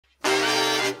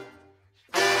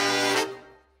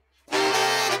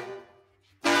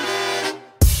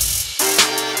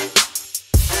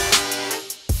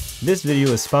This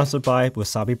video is sponsored by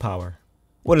Wasabi Power.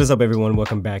 What is up everyone,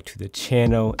 welcome back to the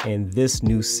channel and this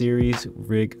new series,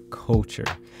 Rig Culture.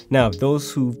 Now,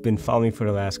 those who've been following me for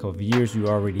the last couple of years, you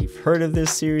already heard of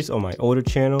this series on my older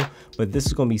channel, but this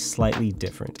is going to be slightly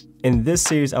different. In this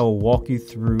series, I will walk you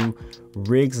through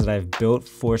rigs that I've built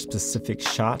for specific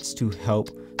shots to help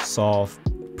solve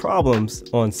problems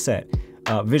on set,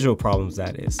 visual problems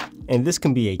that is. And this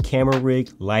can be a camera rig,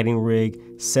 lighting rig,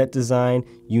 set design,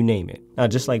 you name it. Now,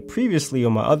 just like previously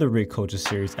on my other Rig Culture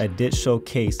series, I did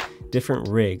showcase different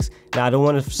rigs. Now, I don't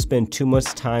want to spend too much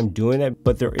time doing that,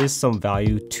 but there is some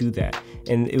value to that.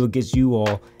 And it will get you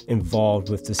all involved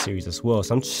with the series as well.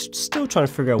 So I'm still trying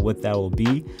to figure out what that will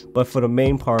be. But for the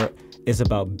main part, it's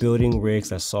about building rigs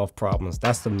that solve problems.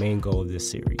 That's the main goal of this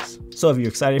series. So if you're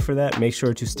excited for that, make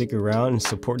sure to stick around and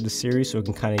support the series so it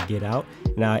can kind of get out.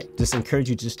 And I just encourage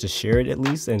you just to share it at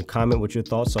least and comment what your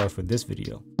thoughts are for this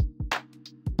video.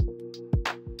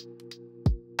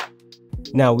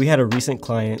 Now, we had a recent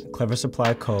client, Clever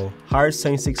Supply Co., hired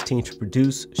Sunny 16 to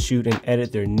produce, shoot, and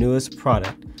edit their newest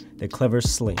product, the Clever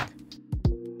Sling.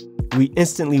 We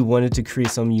instantly wanted to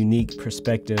create some unique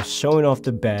perspective showing off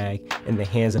the bag in the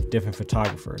hands of different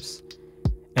photographers.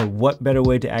 And what better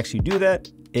way to actually do that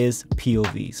is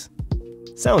POVs.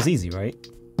 Sounds easy, right?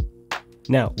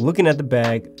 Now, looking at the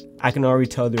bag, I can already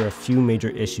tell there are a few major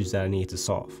issues that I need to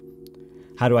solve.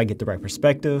 How do I get the right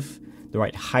perspective, the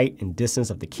right height and distance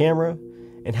of the camera,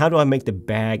 and how do I make the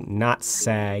bag not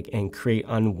sag and create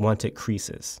unwanted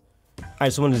creases? I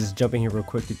just wanted to just jump in here real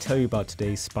quick to tell you about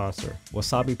today's sponsor,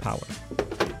 Wasabi Power.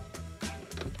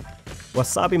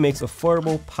 Wasabi makes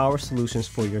affordable power solutions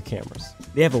for your cameras.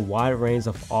 They have a wide range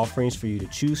of offerings for you to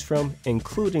choose from,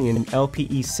 including an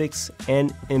LPE6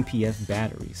 and MPF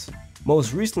batteries.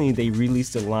 Most recently, they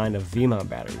released a line of Xmount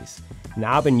batteries.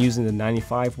 Now, I've been using the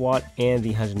 95 watt and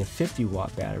the 150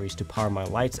 watt batteries to power my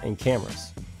lights and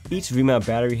cameras. Each Xmount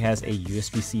battery has a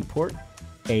USB-C port,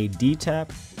 a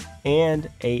D-tap, and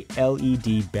a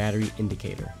LED battery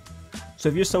indicator. So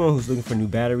if you're someone who's looking for new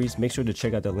batteries, make sure to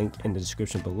check out the link in the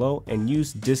description below and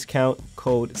use discount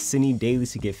code Cine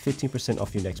Dailies to get 15%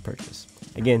 off your next purchase.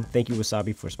 Again, thank you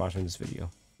Wasabi for sponsoring this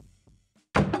video.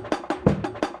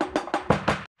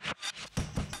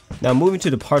 Now, moving to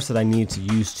the parts that I needed to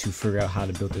use to figure out how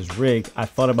to build this rig, I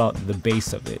thought about the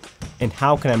base of it and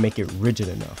how can I make it rigid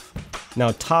enough.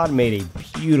 Now, Todd made a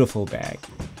beautiful bag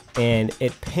and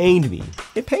it pained me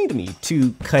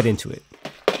to cut into it.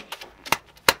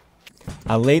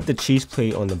 I laid the cheese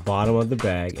plate on the bottom of the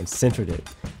bag and centered it.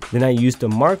 Then I used a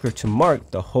marker to mark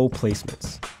the hole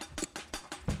placements.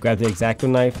 Grabbed the X-Acto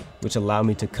knife, which allowed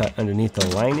me to cut underneath the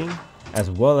lining as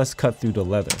well as cut through the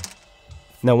leather.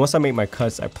 Now, once I made my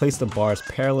cuts, I placed the bars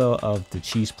parallel of the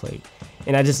cheese plate,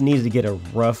 and I just needed to get a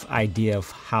rough idea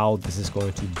of how this is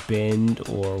going to bend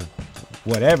or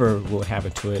whatever will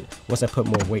happen to it once I put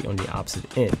more weight on the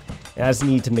opposite end. And I just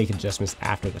need to make adjustments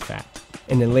after the fact.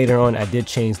 And then later on, I did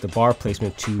change the bar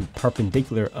placement to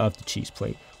perpendicular of the cheese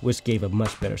plate, which gave a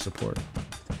much better support.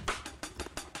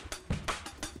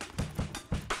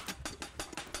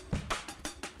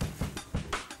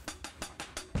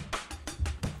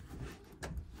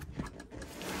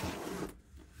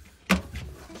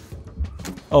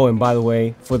 Oh, and by the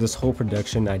way, for this whole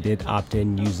production, I did opt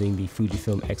in using the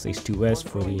Fujifilm Xh2s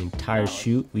for the entire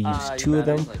shoot. We used two of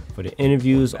them for the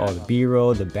interviews, all the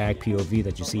B-roll, the bag POV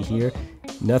that you see here.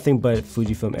 Nothing but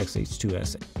Fujifilm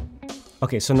Xh2s.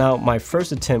 Okay, so now my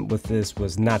first attempt with this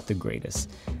was not the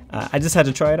greatest. I just had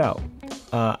to try it out.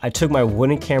 I took my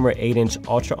wooden camera 8-inch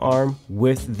ultra arm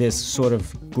with this sort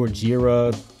of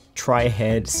Gorgira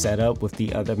tri-head setup with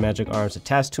the other magic arms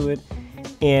attached to it.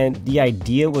 And the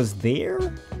idea was there.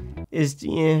 I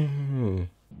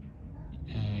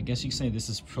guess you could say this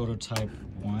is prototype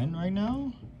 1 right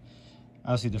now.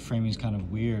 Obviously the framing is kind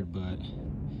of weird, but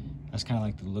that's kind of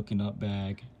like the looking up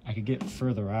bag. I could get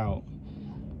further out,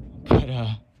 but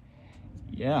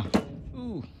yeah.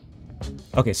 Ooh.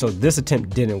 Okay, so this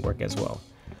attempt didn't work as well.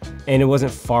 And it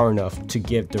wasn't far enough to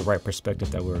give the right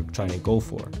perspective that we were trying to go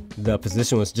for. The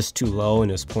position was just too low and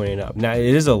it was pointing up. Now,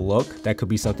 it is a look that could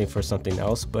be something for something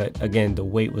else, but again, the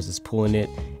weight was just pulling it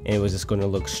and it was just going to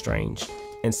look strange.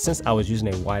 And since I was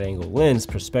using a wide angle lens,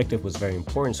 perspective was very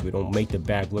important so we don't make the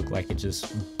bag look like it's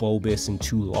just bulbous and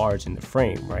too large in the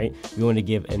frame, right? We want to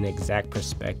give an exact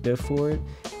perspective for it,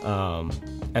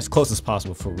 as close as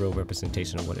possible for real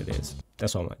representation of what it is.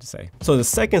 That's all I wanted to say. So the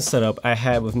second setup, I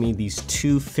had with me these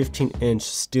two 15-inch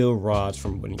steel rods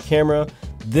from Wooden Camera.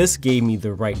 This gave me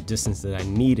the right distance that I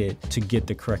needed to get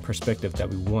the correct perspective that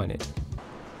we wanted.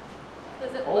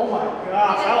 Oh my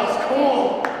gosh, that was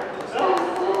cool!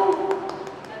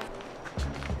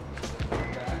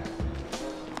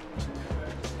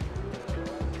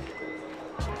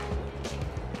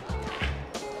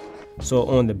 So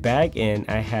on the back end,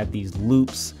 I had these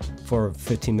loops for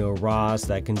 15 mil rods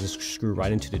that I can just screw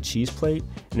right into the cheese plate.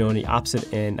 And on the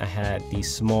opposite end, I had the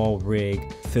small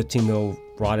rig 15 mil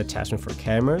rod attachment for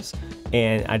cameras,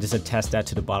 and I just attached that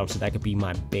to the bottom so that could be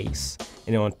my base.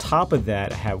 And then on top of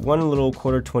that, I had one little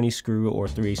 1/4 20 screw or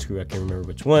 3/8 screw, I can't remember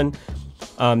which one,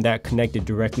 that connected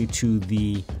directly to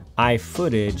the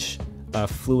iFootage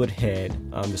fluid head,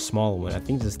 the smaller one. I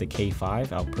think this is the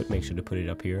K5. I'll make sure to put it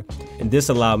up here. And this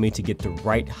allowed me to get the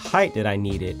right height that I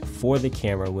needed for the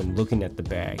camera when looking at the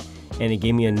bag. And it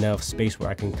gave me enough space where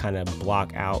I can kind of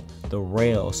block out the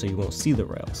rails so you won't see the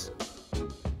rails.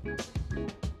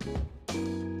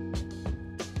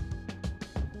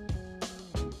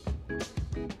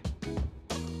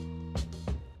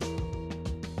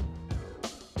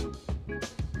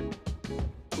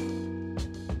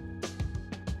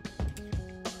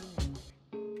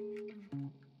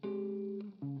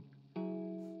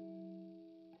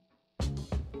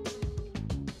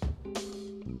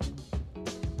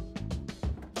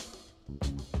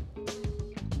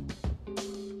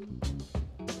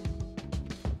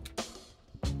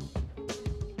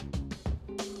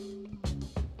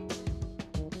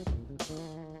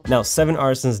 Now, 7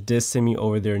 Artisans did send me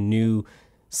over their new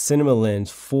cinema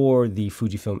lens for the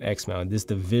Fujifilm Xmount. This is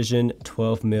the Vision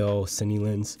 12mm cine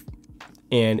lens,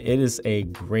 and it is a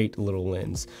great little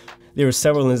lens. There were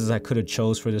several lenses I could have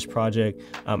chose for this project.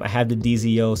 I have the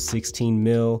DZO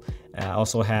 16mm. I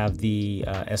also have the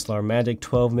SLR Magic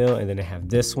 12mm, and then I have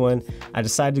this one. I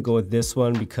decided to go with this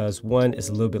one because one is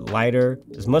a little bit lighter.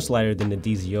 It's much lighter than the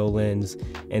DZO lens,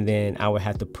 and then I would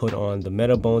have to put on the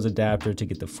metal bones adapter to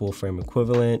get the full frame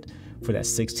equivalent for that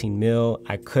 16mm.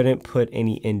 I couldn't put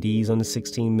any NDs on the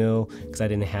 16mm because I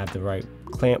didn't have the right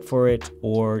clamp for it,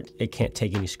 or it can't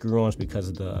take any screw-ons because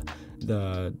of the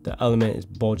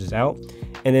element bulges out.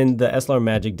 And then the SLR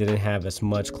Magic didn't have as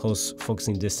much close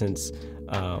focusing distance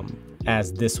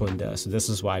as this one does. So this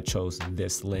is why I chose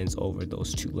this lens over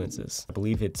those two lenses. I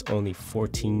believe it's only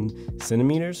 14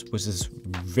 centimeters, which is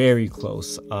very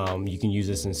close. You can use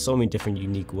this in so many different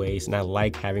unique ways, and I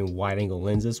like having wide angle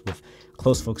lenses with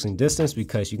close focusing distance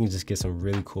because you can just get some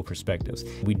really cool perspectives.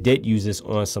 We did use this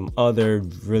on some other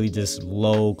really just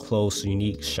low, close,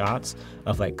 unique shots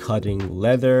of like cutting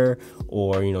leather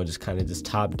or, you know, just kind of just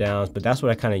top downs, but that's what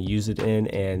I kind of use it in,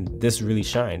 and this really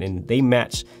shined, and they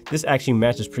match. This actually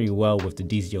matches pretty well with the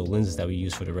DZO lenses that we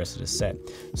use for the rest of the set.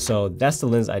 So that's the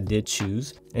lens I did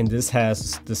choose, and this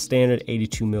has the standard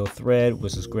 82mm thread,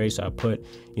 which is great. So I put,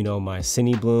 you know, my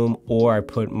Cine Bloom, or I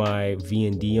put my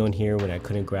V&D on here when I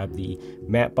couldn't grab the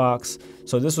matte box.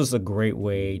 So this was a great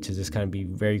way to just kind of be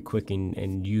very quick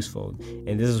and useful.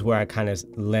 And this is where I kind of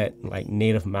let like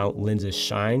native mount lenses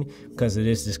shine, because it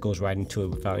is just goes right into it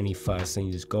without any fuss, and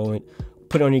you just go and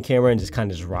put it on your camera and just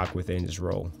kind of just rock with it and just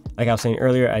roll. Like I was saying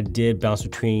earlier, I did bounce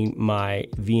between my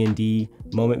V&D,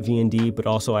 Moment V&D, but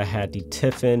also I had the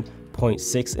Tiffen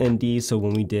 0.6 ND. So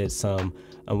when we did some,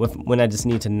 when I just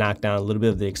need to knock down a little bit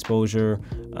of the exposure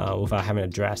without having a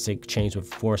drastic change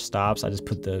with 4 stops, I just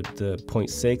put the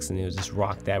 0.6 and it was just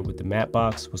rock that with the matte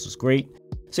box, which was great.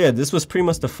 So yeah, this was pretty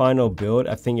much the final build.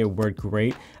 I think it worked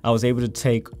great. I was able to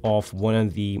take off one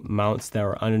of the mounts that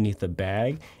were underneath the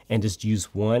bag and just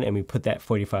use one, and we put that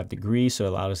 45 degrees, so it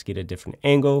allowed us to get a different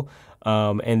angle.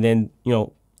 And then, you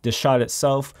know, the shot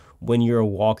itself, when you're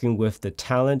walking with the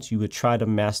talent, you would try to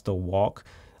match the walk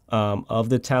of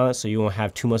the talent, so you won't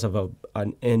have too much of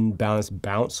an imbalanced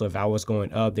bounce. So if I was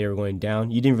going up, they were going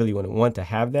down, you didn't really want to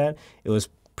have that. It was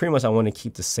pretty much I want to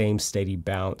keep the same steady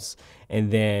bounce.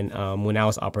 And then when I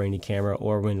was operating the camera,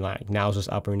 or when like now I was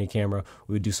just operating the camera,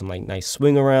 we would do some like nice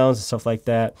swing arounds and stuff like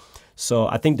that. So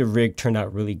I think the rig turned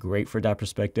out really great for that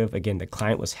perspective. Again, the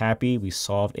client was happy. We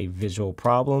solved a visual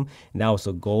problem, and that was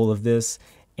the goal of this.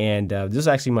 And this is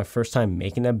actually my first time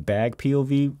making a bag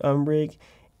POV rig.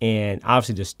 And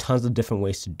obviously there's tons of different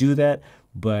ways to do that,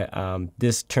 but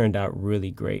this turned out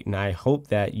really great, and I hope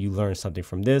that you learned something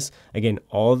from this. Again,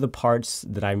 all the parts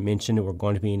that I mentioned were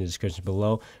going to be in the description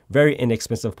below. Very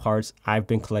inexpensive parts. I've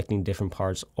been collecting different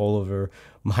parts all over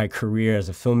my career as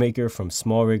a filmmaker, from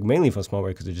small rig, mainly from small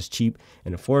rig because they're just cheap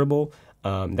and affordable.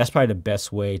 That's probably the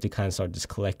best way to kind of start just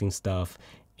collecting stuff,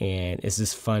 and it's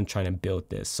just fun trying to build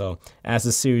this. So as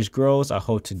the series grows, I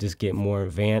hope to just get more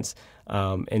advanced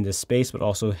in this space, but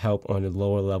also help on the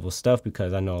lower level stuff,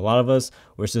 because I know a lot of us,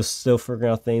 we're just still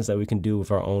figuring out things that we can do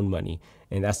with our own money,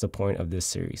 and that's the point of this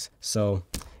series. So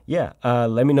yeah,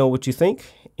 let me know what you think,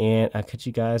 and I'll catch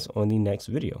you guys on the next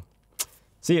video.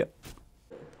 See ya.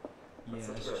 Yeah,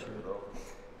 that's true.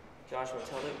 Joshua,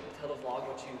 tell the vlog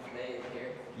what you've made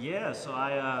here. Yeah, so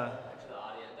I To the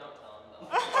audience, don't tell them though.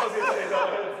 I was gonna say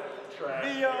that.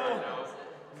 VO.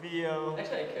 VO.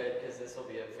 Actually, I could, because this will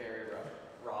be a very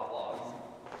raw vlog.